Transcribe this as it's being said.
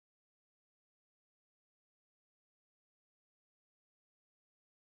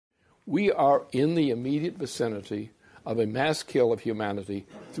We are in the immediate vicinity of a mass kill of humanity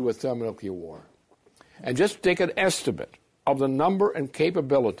through a thermonuclear war. And just take an estimate of the number and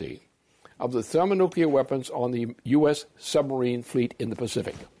capability of the thermonuclear weapons on the U.S. submarine fleet in the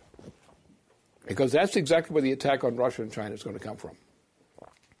Pacific. Because that's exactly where the attack on Russia and China is going to come from.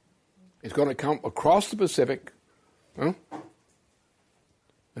 It's going to come across the Pacific. It's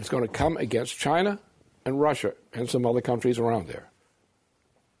going to come against China and Russia and some other countries around there.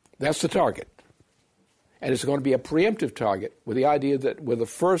 That's the target. And it's going to be a preemptive target with the idea that with the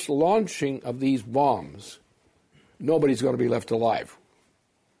first launching of these bombs, nobody's going to be left alive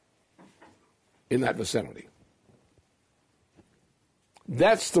in that vicinity.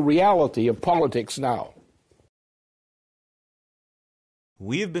 That's the reality of politics now.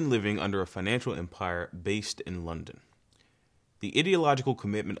 We have been living under a financial empire based in London. The ideological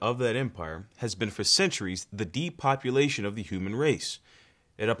commitment of that empire has been for centuries the depopulation of the human race.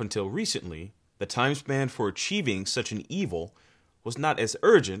 And up until recently, the time span for achieving such an evil was not as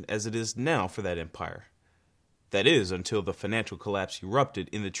urgent as it is now for that empire. That is, until the financial collapse erupted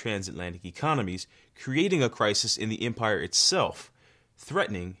in the transatlantic economies, creating a crisis in the empire itself,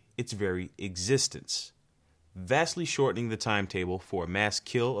 threatening its very existence, vastly shortening the timetable for a mass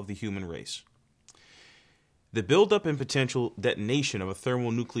kill of the human race. The buildup and potential detonation of a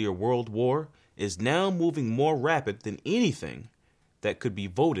thermonuclear world war is now moving more rapid than anything that could be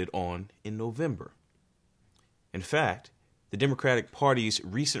voted on in November. In fact, the Democratic Party's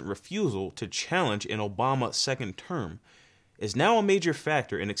recent refusal to challenge an Obama second term is now a major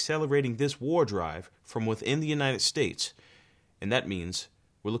factor in accelerating this war drive from within the United States, and that means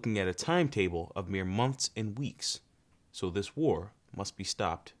we're looking at a timetable of mere months and weeks. So this war must be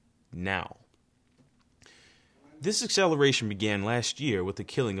stopped now. This acceleration began last year with the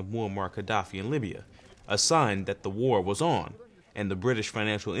killing of Muammar Gaddafi in Libya, a sign that the war was on, and the British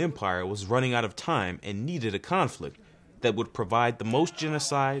financial empire was running out of time and needed a conflict that would provide the most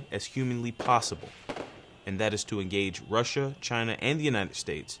genocide as humanly possible, and that is to engage Russia, China, and the United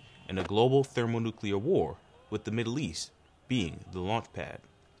States in a global thermonuclear war, with the Middle East being the launch pad.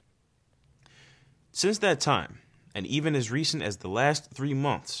 Since that time, and even as recent as the last 3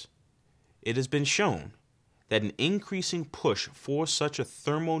 months, it has been shown that an increasing push for such a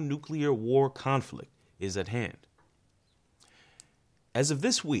thermonuclear war conflict is at hand. As of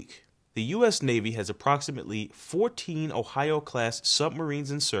this week, the U.S. Navy has approximately 14 Ohio-class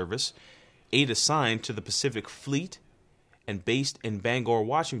submarines in service, 8 assigned to the Pacific Fleet and based in Bangor,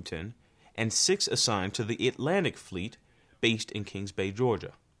 Washington, and 6 assigned to the Atlantic Fleet based in Kings Bay,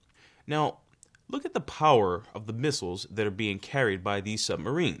 Georgia. Now, look at the power of the missiles that are being carried by these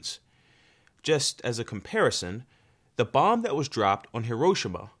submarines. Just as a comparison, the bomb that was dropped on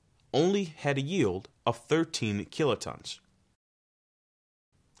Hiroshima only had a yield of 13 kilotons.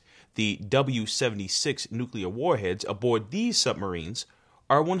 The W-76 nuclear warheads aboard these submarines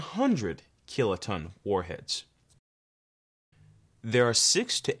are 100 kiloton warheads. There are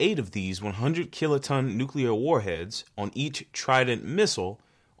 6 to 8 of these 100 kiloton nuclear warheads on each Trident missile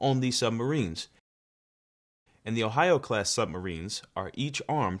on these submarines, and the Ohio-class submarines are each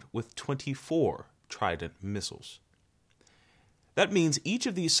armed with 24 Trident missiles. That means each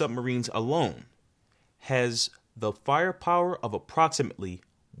of these submarines alone has the firepower of approximately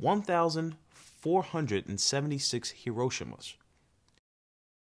 1,476 Hiroshimas.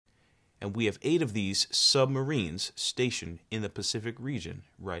 And we have 8 of these submarines stationed in the Pacific region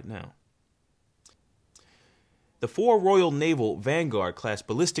right now. The 4 Royal Naval Vanguard-class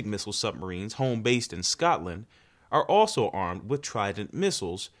ballistic missile submarines home-based in Scotland are also armed with Trident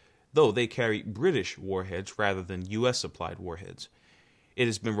missiles, though they carry British warheads rather than U.S.-supplied warheads. It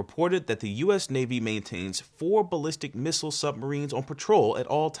has been reported that the U.S. Navy maintains 4 ballistic missile submarines on patrol at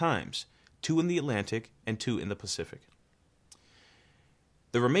all times, 2 in the Atlantic and 2 in the Pacific.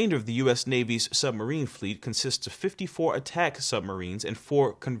 The remainder of the U.S. Navy's submarine fleet consists of 54 attack submarines and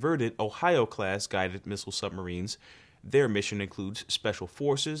 4 converted Ohio-class guided missile submarines. Their mission includes special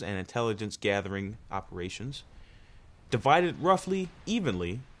forces and intelligence gathering operations, divided roughly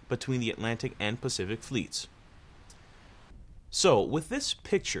evenly between the Atlantic and Pacific fleets. So, with this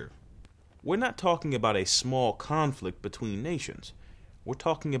picture, we're not talking about a small conflict between nations. We're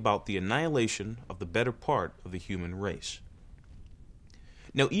talking about the annihilation of the better part of the human race.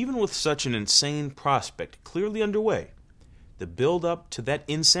 Now, even with such an insane prospect clearly underway, the build-up to that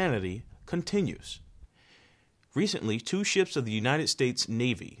insanity continues. Recently, 2 ships of the United States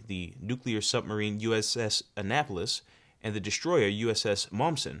Navy, the nuclear submarine USS Annapolis and the destroyer USS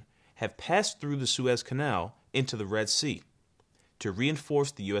Momsen, have passed through the Suez Canal into the Red Sea to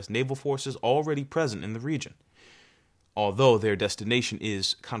reinforce the U.S. naval forces already present in the region. Although their destination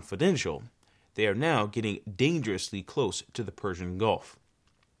is confidential, they are now getting dangerously close to the Persian Gulf.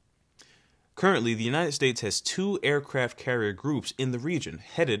 Currently, the United States has 2 aircraft carrier groups in the region,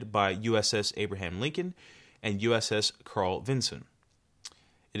 headed by USS Abraham Lincoln and USS Carl Vinson.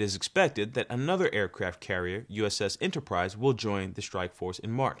 It is expected that another aircraft carrier, USS Enterprise, will join the strike force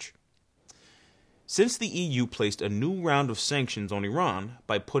in March. Since the EU placed a new round of sanctions on Iran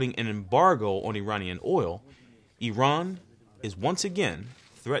by putting an embargo on Iranian oil, Iran is once again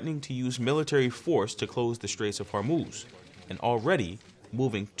threatening to use military force to close the Straits of Hormuz, and already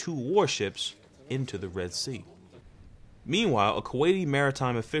moving 2 warships into the Red Sea. Meanwhile, a Kuwaiti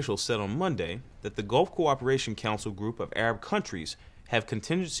maritime official said on Monday that the Gulf Cooperation Council group of Arab countries have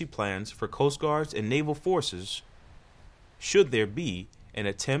contingency plans for coast guards and naval forces should there be an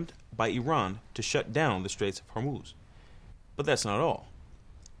attempt by Iran to shut down the Straits of Hormuz. But that's not all.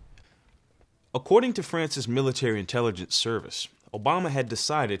 According to France's military intelligence service, Obama had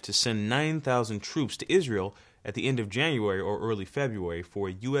decided to send 9,000 troops to Israel at the end of January or early February for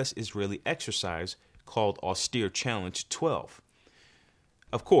a U.S.-Israeli exercise called Austere Challenge 12.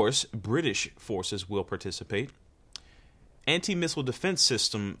 Of course, British forces will participate. Anti-missile defense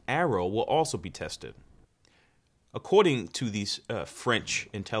system Arrow will also be tested. According to the French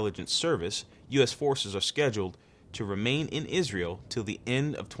intelligence service, U.S. forces are scheduled to remain in Israel till the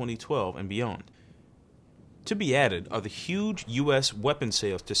end of 2012 and beyond. To be added are the huge U.S. weapon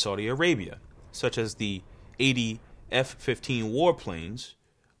sales to Saudi Arabia, such as the 80 F-15 warplanes,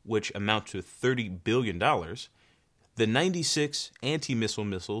 which amount to $30 billion, the 96 anti-missile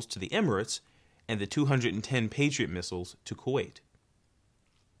missiles to the Emirates, and the 210 Patriot missiles to Kuwait.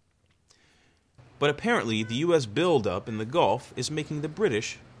 But apparently the U.S. buildup in the Gulf is making the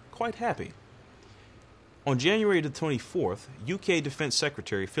British quite happy. On January the 24th, UK Defense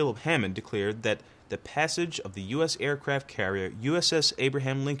Secretary Philip Hammond declared that the passage of the U.S. aircraft carrier USS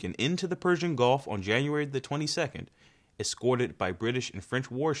Abraham Lincoln into the Persian Gulf on January the 22nd, escorted by British and French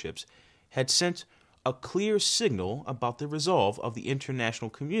warships, had sent a clear signal about the resolve of the international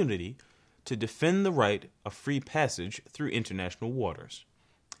community to defend the right of free passage through international waters.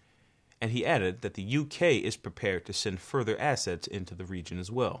 And he added that the UK is prepared to send further assets into the region as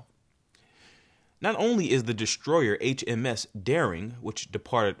well. Not only is the destroyer HMS Daring, which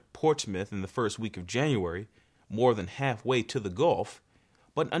departed Portsmouth in the first week of January, more than halfway to the Gulf,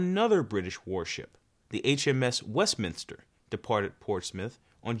 but another British warship, the HMS Westminster, departed Portsmouth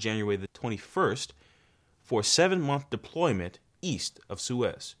on January the 21st for a 7-month deployment east of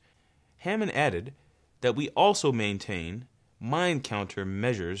Suez. Hammond added that we also maintain mine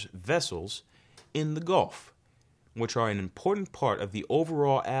countermeasures vessels in the Gulf, which are an important part of the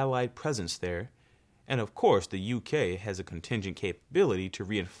overall Allied presence there, and of course the UK has a contingent capability to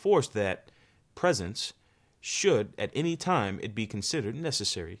reinforce that presence should at any time it be considered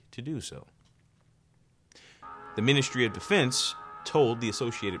necessary to do so. The Ministry of Defense told the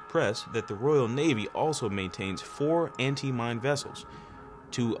Associated Press that the Royal Navy also maintains 4 anti-mine vessels,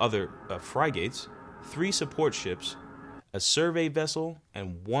 2 other frigates, 3 support ships, a survey vessel,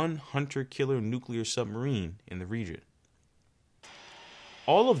 and 1 hunter-killer nuclear submarine in the region.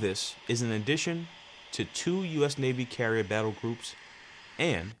 All of this is in addition to 2 U.S. Navy carrier battle groups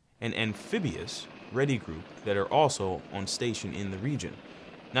and an amphibious ready group that are also on station in the region,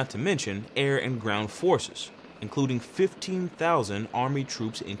 not to mention air and ground forces, including 15,000 Army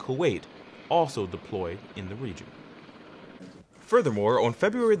troops in Kuwait also deployed in the region. Furthermore, on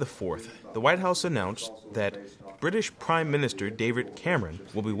February the 4th, the White House announced that British Prime Minister David Cameron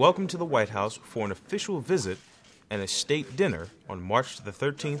will be welcomed to the White House for an official visit and a state dinner on March the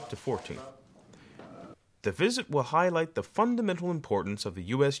 13th to 14th. The visit will highlight the fundamental importance of the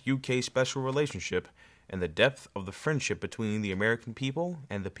U.S.-UK special relationship and the depth of the friendship between the American people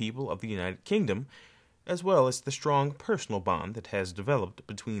and the people of the United Kingdom, as well as the strong personal bond that has developed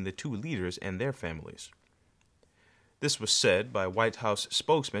between the 2 leaders and their families. This was said by White House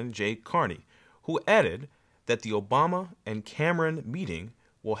spokesman Jay Carney, who added that the Obama and Cameron meeting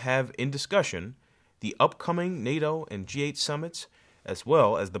will have in discussion the upcoming NATO and G8 summits, as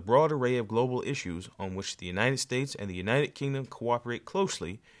well as the broad array of global issues on which the United States and the United Kingdom cooperate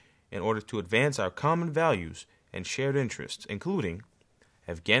closely in order to advance our common values and shared interests, including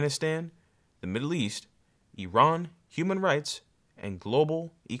Afghanistan, the Middle East, Iran, human rights, and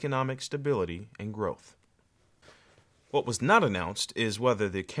global economic stability and growth. What was not announced is whether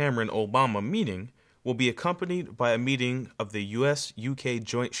the Cameron-Obama meeting will be accompanied by a meeting of the U.S.-UK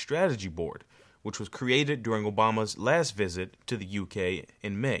Joint Strategy Board, which was created during Obama's last visit to the UK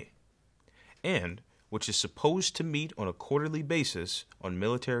in May, and which is supposed to meet on a quarterly basis on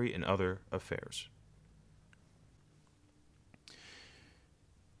military and other affairs.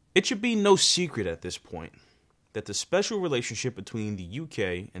 It should be no secret at this point that the special relationship between the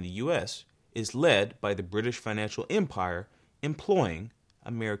UK and the US is led by the British financial empire employing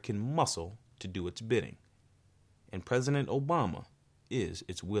American muscle to do its bidding, and President Obama is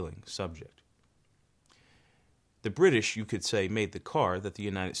its willing subject. The British, you could say, made the car that the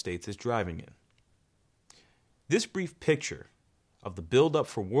United States is driving in. This brief picture of the build-up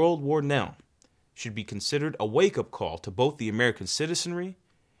for World War Now should be considered a wake-up call to both the American citizenry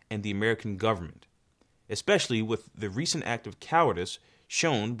and the American government, especially with the recent act of cowardice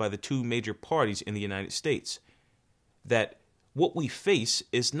shown by the two major parties in the United States, that what we face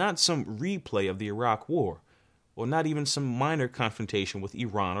is not some replay of the Iraq War, or not even some minor confrontation with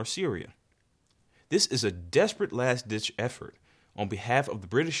Iran or Syria. This is a desperate last-ditch effort on behalf of the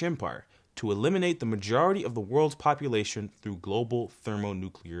British Empire to eliminate the majority of the world's population through global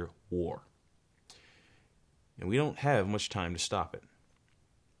thermonuclear war. And we don't have much time to stop it.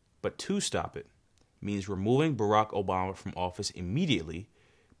 But to stop it means removing Barack Obama from office immediately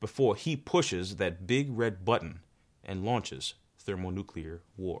before he pushes that big red button and launches thermonuclear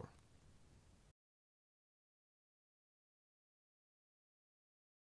war.